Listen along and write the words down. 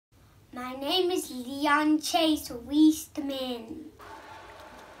My name is Leon Chase Weistman.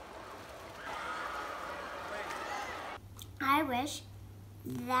 I wish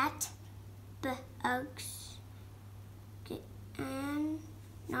that bugs and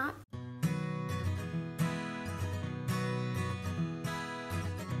not.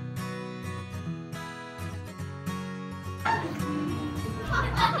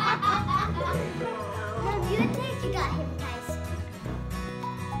 Mom, you think you got hypnotized?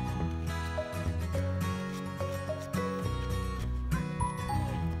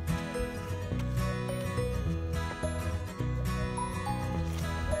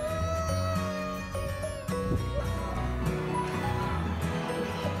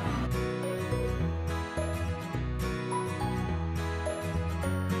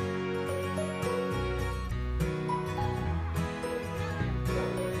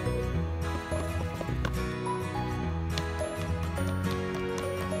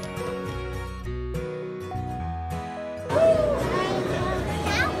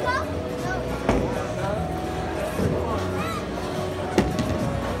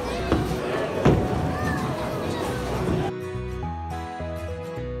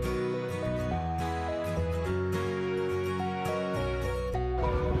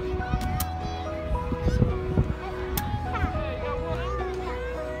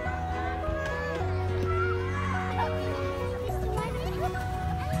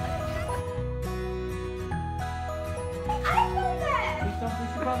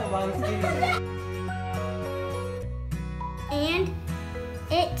 And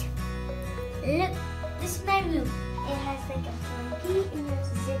look, this is my room. It has like a blanket and you have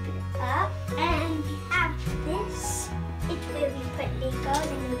to zip it up. And we have this. It's where we put Legos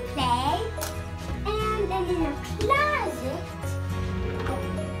and we play. And then in a closet,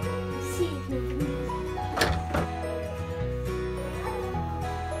 see if we can use it.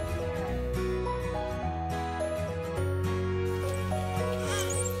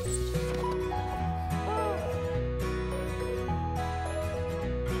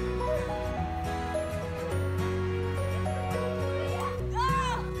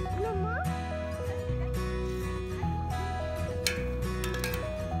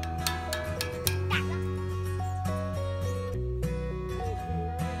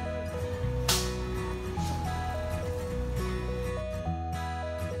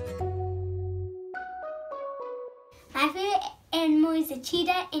 My favorite animal is a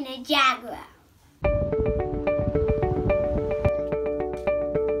cheetah and a jaguar.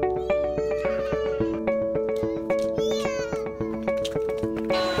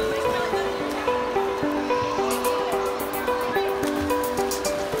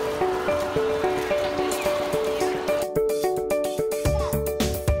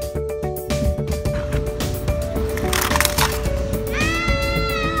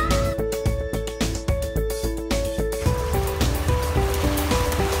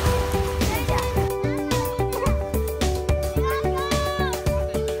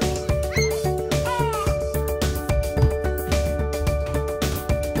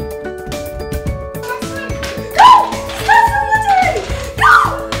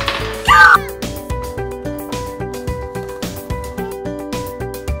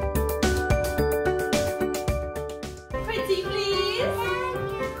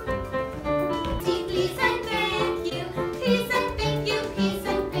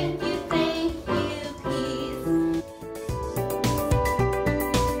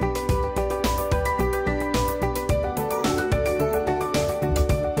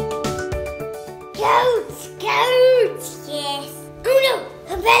 Goats! Yes. Oh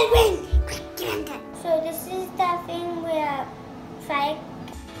no! A bell ring! Quick, get on that. So this is the thing where fire.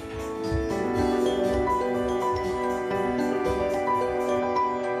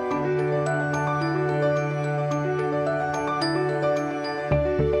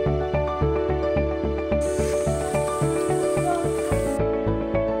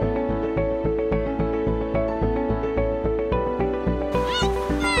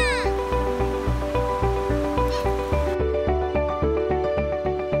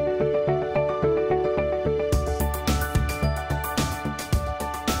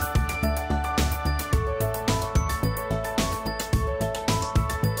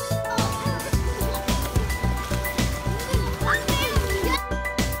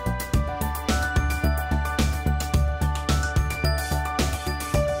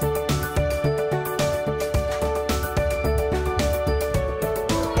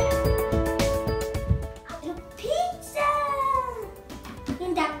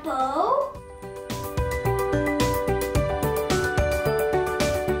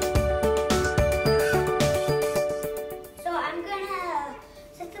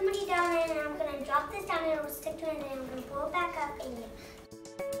 stick to it and then I'm going to pull it back up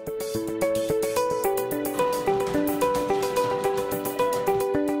and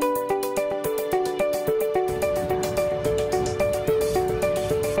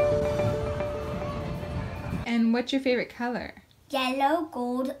And what's your favorite color? yellow,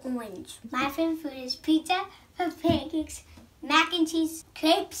 gold, orange. My favorite food is pizza, pancakes, mac and cheese,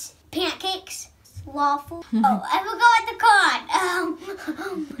 crepes, pancakes, waffle. Oh, I forgot the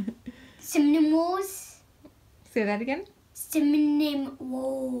card. Cinnamon rolls. Say that again. Cinnamon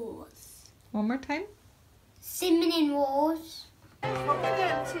rolls. One more time. Cinnamon rolls. What we're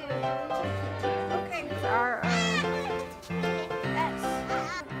going to okay, these are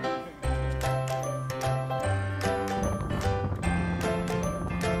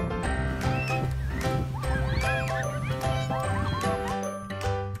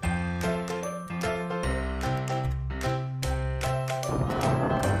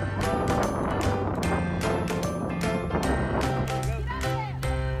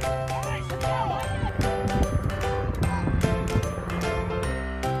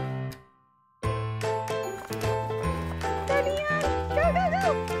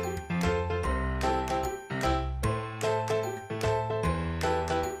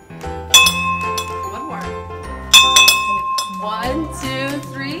One, two,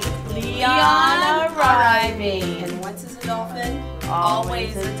 three. Leon arriving. And once is a dolphin,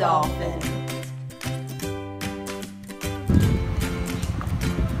 Always a dolphin.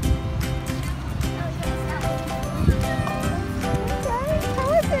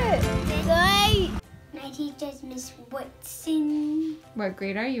 how is it? Great. My teacher's Miss Woodson. What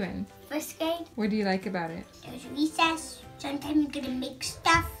grade are you in? First grade. What do you like about it? There's recess. Sometimes you're going to make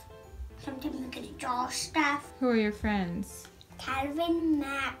stuff. Sometimes you're going to draw stuff. Who are your friends? Calvin,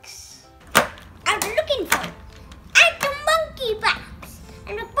 Max. I'm looking for it. At the monkey box.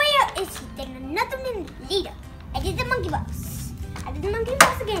 And where is he? Then another minute later, I did the monkey box. I did the monkey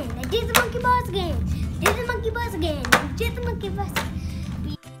box again. I did the monkey box again. I did the monkey box again. I did the monkey box again.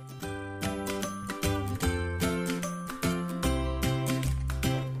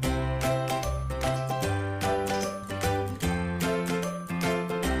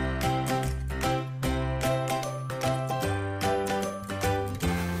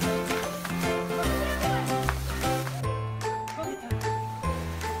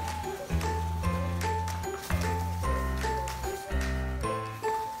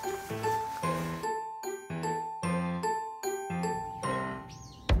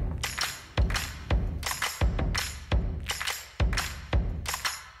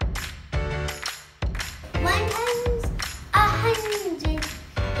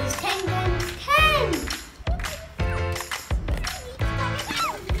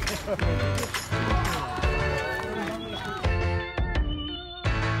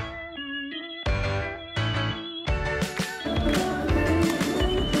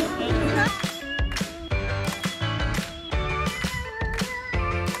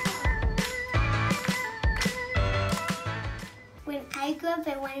 When I grew up,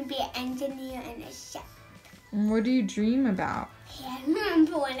 I want to be an engineer and a chef. And what do you dream about? I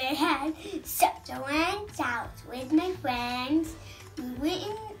remember when I had such a went out with my friends. We went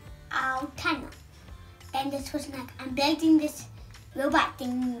in our tunnel. Then this was like, I'm building this robot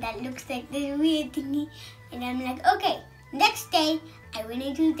thing that looks like this weird thingy. And I'm like, okay, next day, I want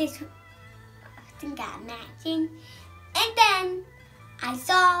to do this thing got matching. And then I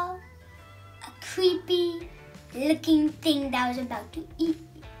saw a creepy looking thing that was about to eat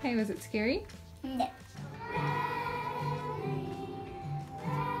me. Hey, was it scary? No.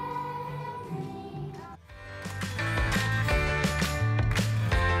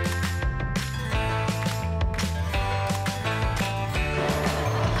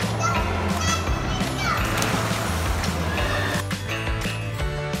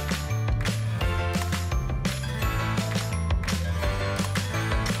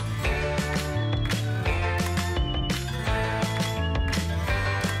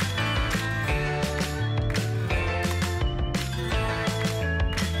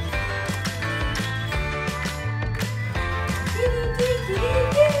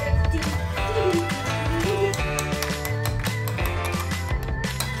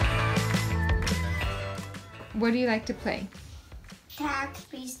 What do you like to play? Tag,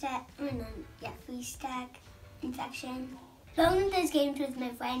 freestyle, freestyle, infection. Playing those games with my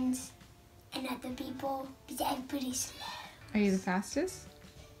friends and other people because everybody's slow. Are you the fastest?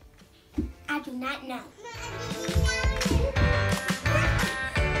 I do not know.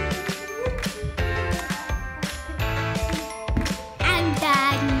 I'm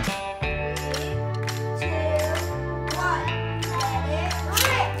done. 3, 2, 1. Let it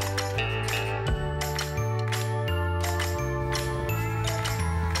rip.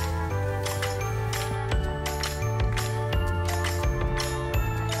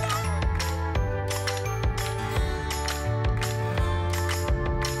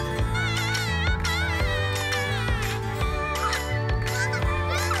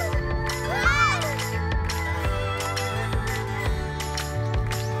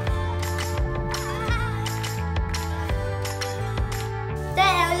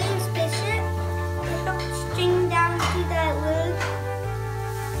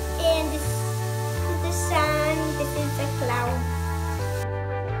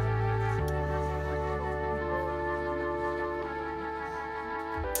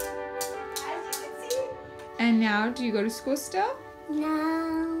 And now, do you go to school still?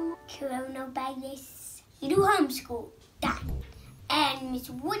 No. Coronavirus. You do homeschool. Done. And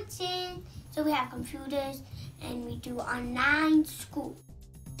Miss Woodson, so we have computers and we do online school.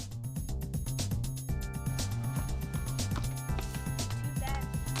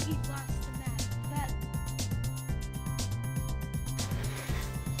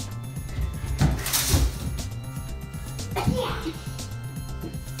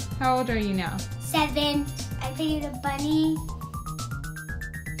 How old are you now? 7. I think it's a bunny.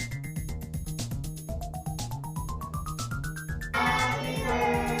 Happy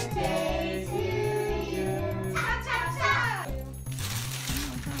birthday to you. Cha, cha, cha.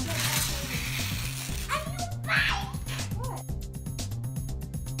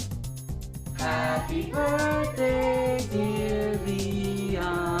 Happy birthday, dear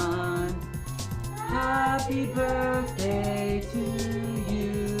Leon. Happy birthday.